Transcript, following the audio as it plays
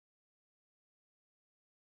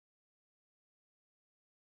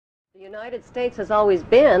The United States has always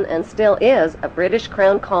been, and still is, a British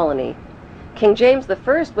Crown colony. King James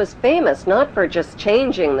I was famous not for just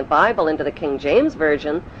changing the Bible into the King James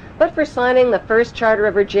Version, but for signing the first Charter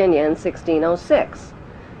of Virginia in 1606.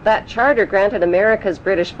 That charter granted America's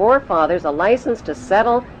British forefathers a license to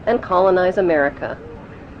settle and colonize America.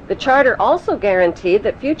 The charter also guaranteed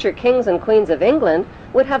that future kings and queens of England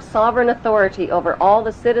would have sovereign authority over all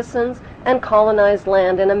the citizens and colonized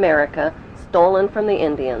land in America stolen from the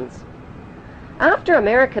Indians. After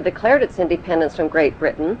America declared its independence from Great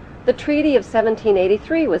Britain, the Treaty of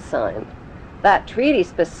 1783 was signed. That treaty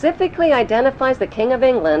specifically identifies the King of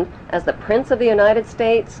England as the Prince of the United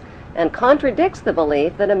States and contradicts the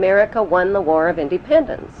belief that America won the War of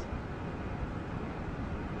Independence.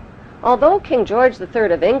 Although King George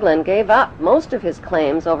III of England gave up most of his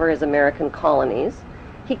claims over his American colonies,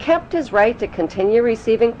 he kept his right to continue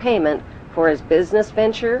receiving payment for his business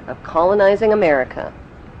venture of colonizing America.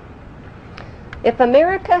 If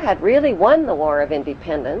America had really won the War of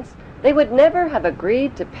Independence, they would never have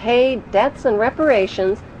agreed to pay debts and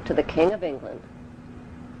reparations to the King of England.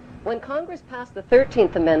 When Congress passed the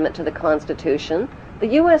 13th Amendment to the Constitution, the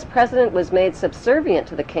U.S. President was made subservient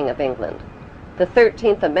to the King of England. The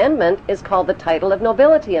 13th Amendment is called the Title of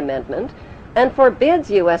Nobility Amendment and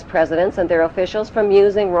forbids U.S. presidents and their officials from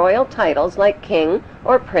using royal titles like king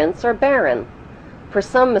or prince or baron. For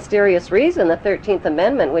some mysterious reason, the 13th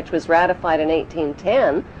Amendment, which was ratified in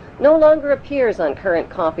 1810, no longer appears on current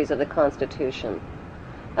copies of the Constitution.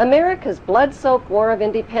 America's blood-soaked War of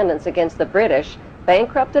Independence against the British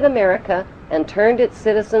bankrupted America and turned its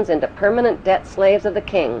citizens into permanent debt slaves of the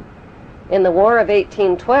king. In the War of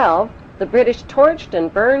 1812, the British torched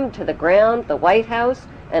and burned to the ground the White House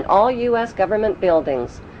and all U.S. government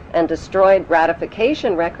buildings and destroyed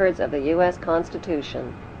ratification records of the U.S.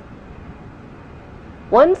 Constitution.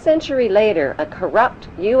 1 century later, a corrupt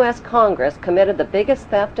U.S. Congress committed the biggest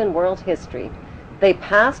theft in world history. They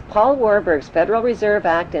passed Paul Warburg's Federal Reserve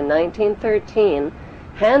Act in 1913,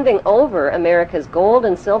 handing over America's gold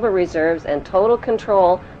and silver reserves and total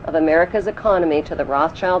control of America's economy to the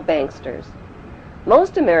Rothschild banksters.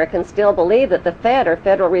 Most Americans still believe that the Fed, or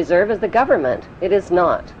Federal Reserve, is the government. It is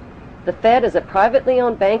not. The Fed is a privately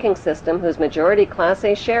owned banking system whose majority Class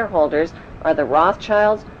A shareholders are the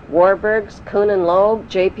Rothschilds, Warburgs, Kuhn & Loeb,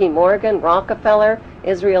 J.P. Morgan, Rockefeller,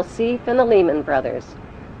 Israel Seif, and the Lehman Brothers.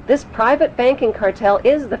 This private banking cartel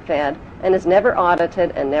is the Fed and is never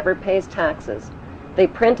audited and never pays taxes. They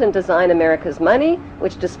print and design America's money,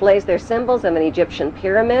 which displays their symbols of an Egyptian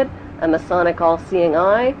pyramid, a Masonic all-seeing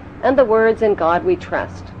eye, and the words "In God We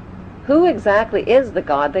Trust." Who exactly is the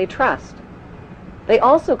God they trust? They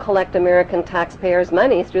also collect American taxpayers'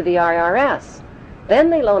 money through the IRS.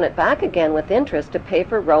 Then they loan it back again with interest to pay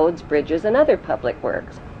for roads, bridges, and other public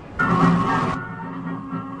works.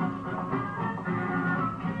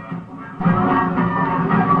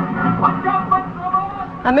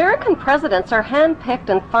 American presidents are handpicked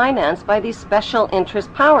and financed by these special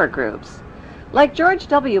interest power groups. Like George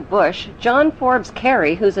W. Bush, John Forbes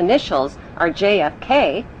Kerry, whose initials are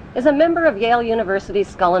JFK, is a member of Yale University's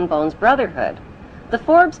Skull and Bones Brotherhood. The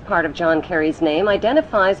Forbes part of John Kerry's name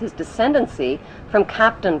identifies his descendancy from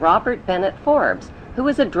Captain Robert Bennett Forbes, who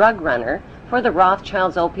was a drug runner for the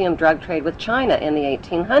Rothschilds' opium drug trade with China in the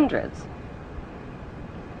 1800s.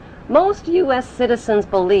 Most U.S. citizens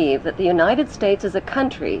believe that the United States is a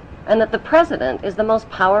country and that the President is the most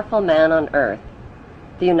powerful man on earth.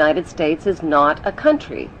 The United States is not a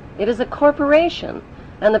country. It is a corporation,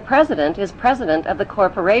 and the President is President of the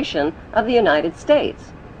Corporation of the United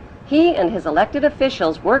States. He and his elected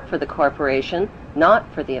officials work for the corporation, not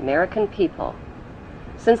for the American people.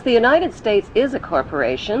 Since the United States is a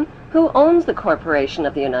corporation, who owns the corporation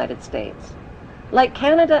of the United States? Like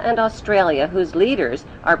Canada and Australia, whose leaders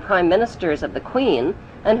are prime ministers of the Queen,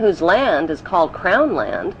 and whose land is called Crown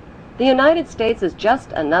Land, the United States is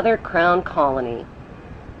just another Crown colony.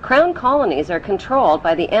 Crown colonies are controlled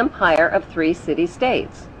by the empire of 3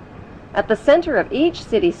 city-states. At the center of each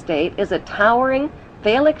city-state is a towering,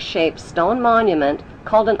 phallic-shaped stone monument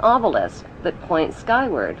called an obelisk that points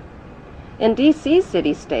skyward. In D.C.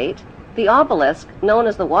 city-state, the obelisk, known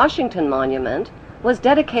as the Washington Monument, was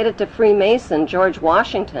dedicated to Freemason George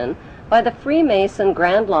Washington by the Freemason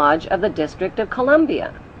Grand Lodge of the District of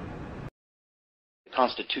Columbia. The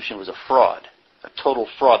Constitution was a fraud, a total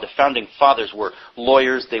fraud. The Founding Fathers were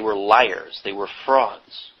lawyers, they were liars, they were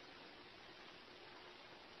frauds.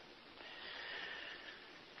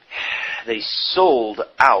 They sold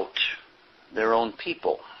out their own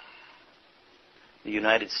people. The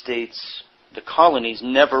United States, the colonies,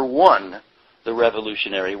 never won the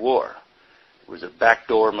Revolutionary War. It was a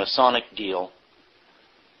backdoor Masonic deal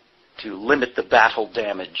to limit the battle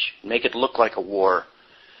damage, make it look like a war,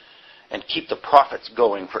 and keep the profits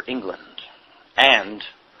going for England and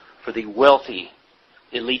for the wealthy,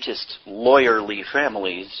 elitist, lawyerly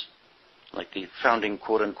families like the founding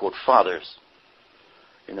quote-unquote fathers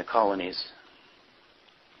in the colonies.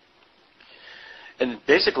 And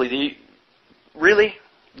basically,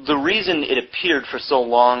 the reason it appeared for so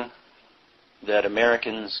long that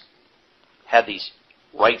Americans had these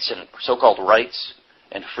rights and so-called rights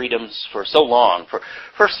and freedoms for so long, for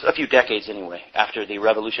a few decades anyway, after the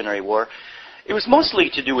Revolutionary War, it was mostly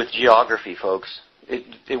to do with geography, folks.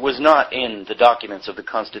 It was not in the documents of the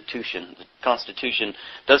Constitution. The Constitution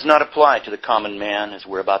does not apply to the common man, as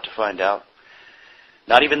we're about to find out.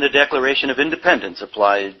 Not even the Declaration of Independence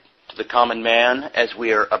applied to the common man, as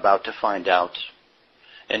we are about to find out.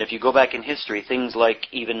 And if you go back in history, things like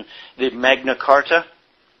even the Magna Carta,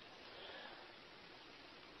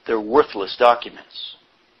 they're worthless documents.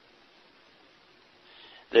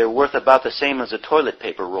 They're worth about the same as a toilet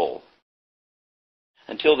paper roll.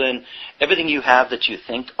 Until then, everything you have that you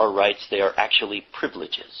think are rights, they are actually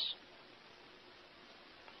privileges.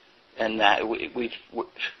 And that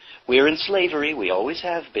we're in slavery. We always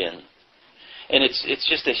have been. And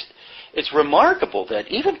it's remarkable that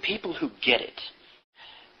even people who get it,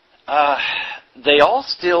 they all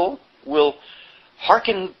still will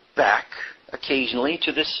hearken back occasionally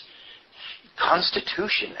to this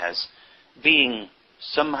Constitution as being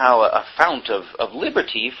somehow a fount of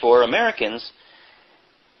liberty for Americans.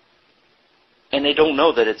 And they don't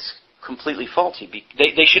know that it's completely faulty.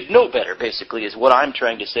 They should know better, basically, is what I'm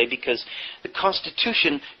trying to say, because the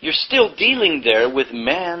Constitution, you're still dealing there with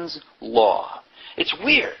man's law. It's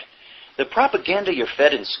weird. The propaganda you're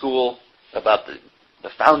fed in school about the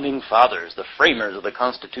founding fathers, the framers of the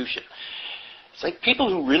Constitution, it's like people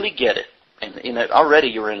who really get it. And already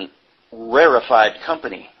you're in rarefied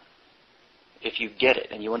company if you get it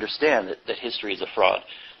and you understand that history is a fraud.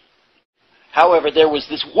 However, there was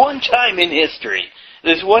this one time in history,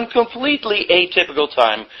 this one completely atypical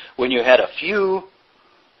time, when you had a few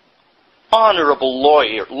honorable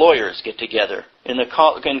lawyers get together in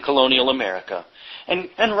colonial America and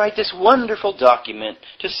write this wonderful document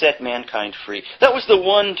to set mankind free. That was the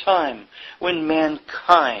one time when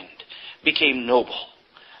mankind became noble.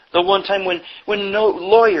 The one time when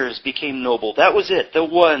lawyers became noble. That was it, the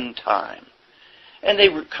one time. And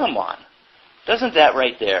come on, doesn't that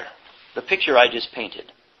right there, the picture I just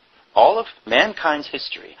painted, all of mankind's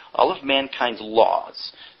history, all of mankind's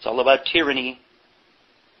laws, it's all about tyranny,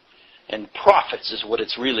 and profits is what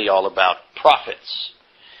it's really all about, profits.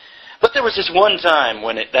 But there was this one time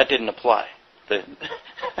when that didn't apply.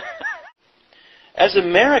 As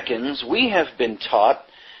Americans, we have been taught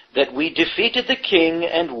that we defeated the king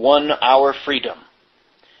and won our freedom.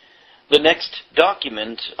 The next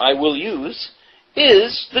document I will use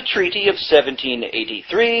is the Treaty of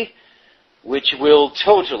 1783, which will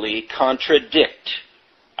totally contradict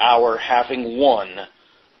our having won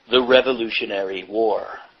the Revolutionary War.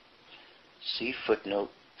 See footnote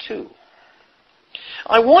 2.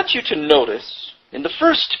 I want you to notice in the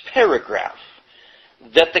first paragraph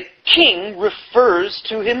that the king refers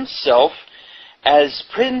to himself as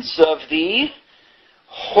Prince of the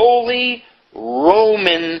Holy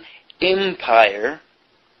Roman Empire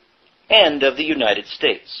and of the United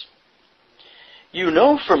States. You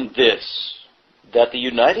know from this that the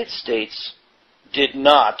United States did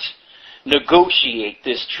not negotiate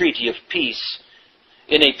this treaty of peace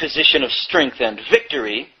in a position of strength and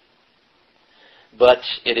victory, but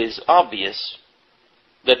it is obvious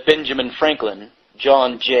that Benjamin Franklin,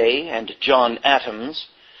 John Jay, and John Adams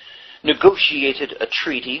negotiated a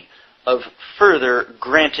treaty of further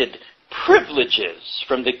granted privileges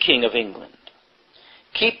from the King of England.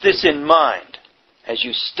 Keep this in mind as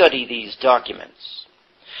you study these documents.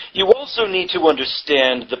 You also need to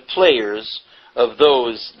understand the players of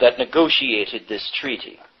those that negotiated this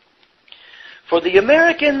treaty. For the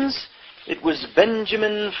Americans, it was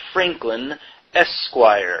Benjamin Franklin,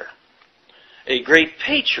 Esquire, a great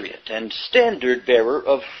patriot and standard-bearer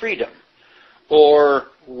of freedom. Or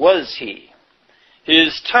was he?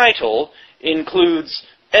 His title includes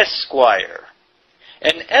Esquire.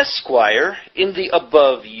 An esquire, in the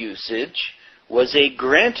above usage, was a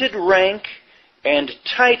granted rank and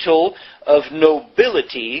title of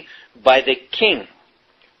nobility by the king,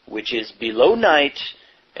 which is below knight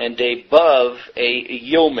and above a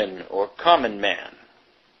yeoman or common man.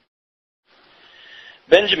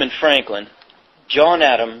 Benjamin Franklin, John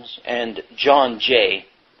Adams, and John Jay,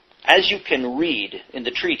 as you can read in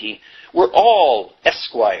the treaty, were all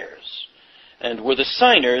esquires and were the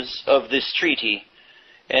signers of this treaty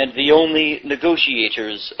and the only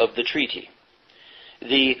negotiators of the treaty.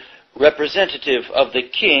 The representative of the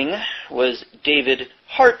king was David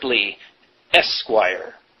Hartley,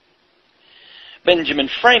 Esquire. Benjamin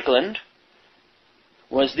Franklin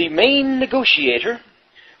was the main negotiator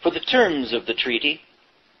for the terms of the treaty.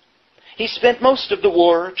 He spent most of the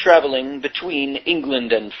war traveling between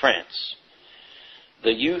England and France.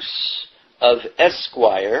 The use of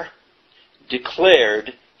Esquire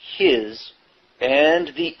declared his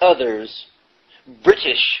and the others'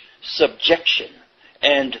 British subjection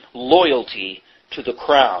and loyalty to the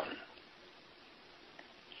crown.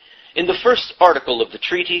 In the first article of the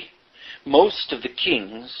treaty, most of the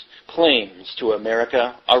king's claims to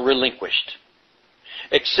America are relinquished,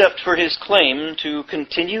 except for his claim to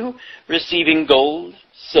continue receiving gold,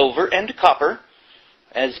 silver, and copper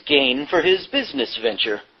as gain for his business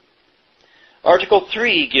venture. Article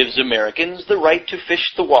 3 gives Americans the right to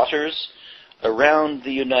fish the waters around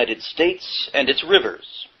the United States and its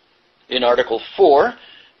rivers. In Article 4,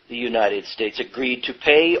 the United States agreed to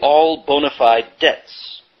pay all bona fide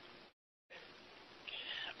debts.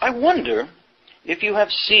 I wonder if you have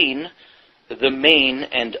seen the main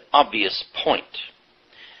and obvious point.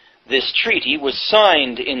 This treaty was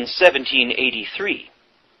signed in 1783.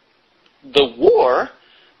 The war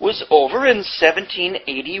was over in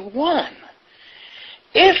 1781.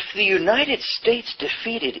 If the United States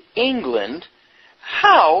defeated England,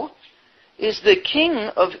 how is the King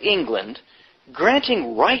of England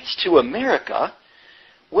granting rights to America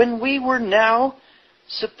when we were now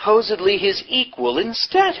supposedly his equal in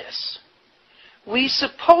status? We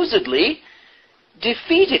supposedly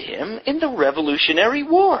defeated him in the Revolutionary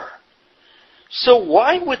War. So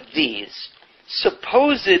why would these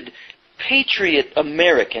supposed patriot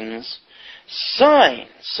Americans sign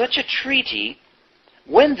such a treaty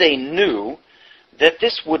when they knew that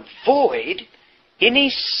this would void any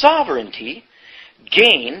sovereignty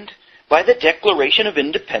gained by the Declaration of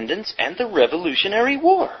Independence and the Revolutionary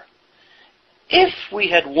War? If we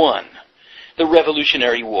had won the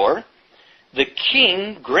Revolutionary War, the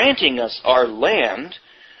king granting us our land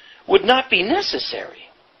would not be necessary.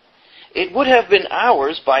 It would have been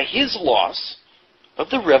ours by his loss of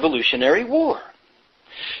the Revolutionary War.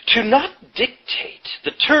 To not dictate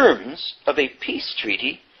the terms of a peace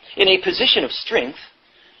treaty in a position of strength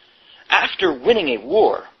after winning a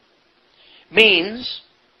war means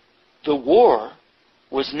the war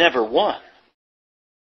was never won.